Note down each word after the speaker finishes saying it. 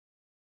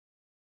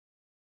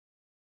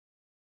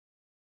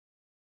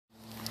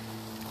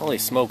Holy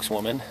smokes,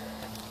 woman.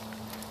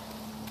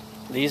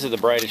 These are the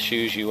brightest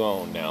shoes you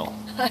own now.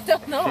 I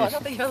don't know. I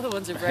thought the other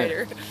ones are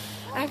brighter.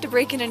 I have to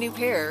break in a new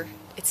pair.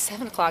 It's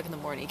 7 o'clock in the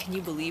morning. Can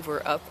you believe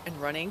we're up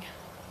and running?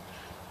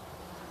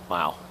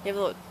 Wow. You have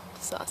a little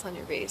sauce on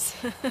your face.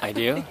 I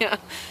do? Yeah.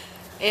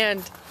 And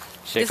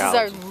this is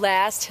our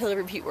last hill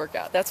repeat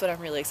workout. That's what I'm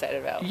really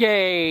excited about.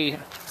 Yay!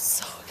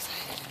 So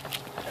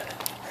excited.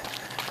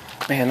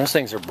 Man, those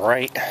things are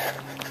bright.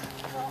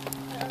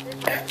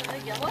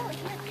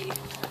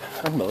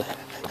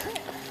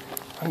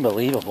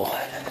 Unbelievable.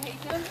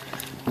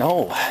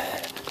 No.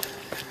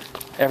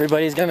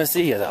 Everybody's gonna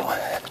see you though.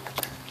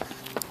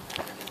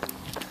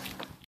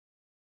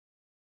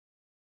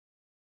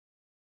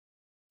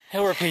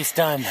 Hill repeat's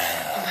done.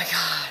 Oh my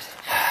God.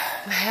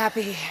 I'm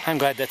happy. I'm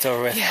glad that's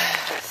over with.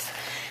 Yes.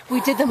 We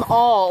did them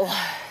all.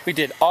 We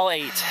did all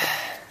 8.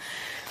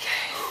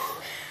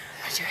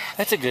 Okay.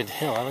 That's a good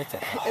hill. I like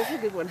that hill. That's a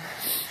good one.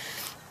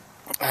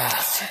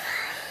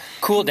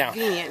 Cool down.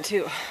 Convenient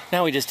too.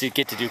 Now we just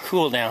get to do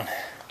cool down.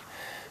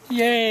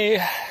 Yay!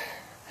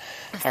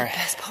 That's all the right.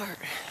 best part.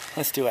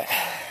 Let's do it.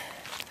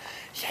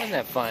 Wasn't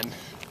that fun?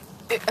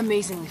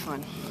 Amazingly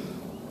fun.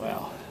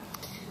 Wow.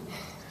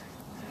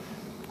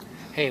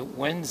 Hey,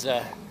 when's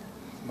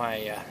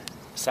my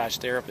massage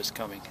therapist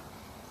coming?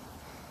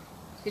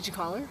 Did you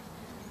call her?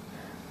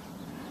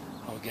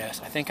 Oh, yes.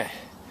 I think I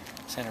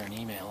sent her an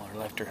email or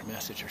left her a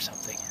message or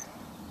something.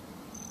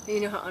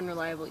 You know how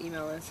unreliable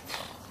email is.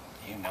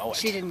 You know it.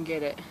 She didn't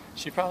get it.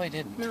 She probably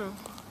didn't. No.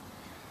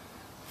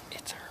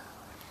 It's her.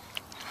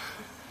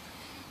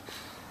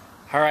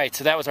 All right,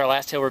 so that was our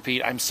last hill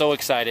repeat. I'm so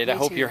excited. I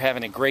hope you're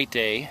having a great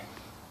day.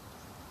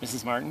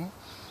 Mrs. Martin?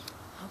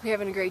 Hope you're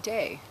having a great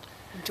day.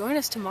 Join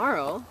us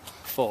tomorrow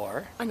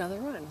for another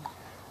run.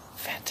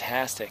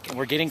 Fantastic. And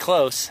we're getting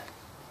close.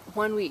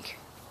 1 week.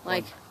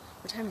 Like,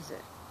 what time is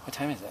it? What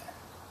time is it?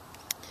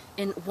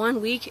 In 1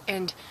 week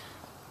and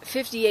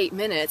 58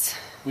 minutes,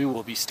 we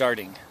will be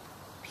starting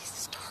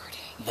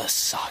the the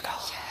saga.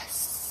 Yes.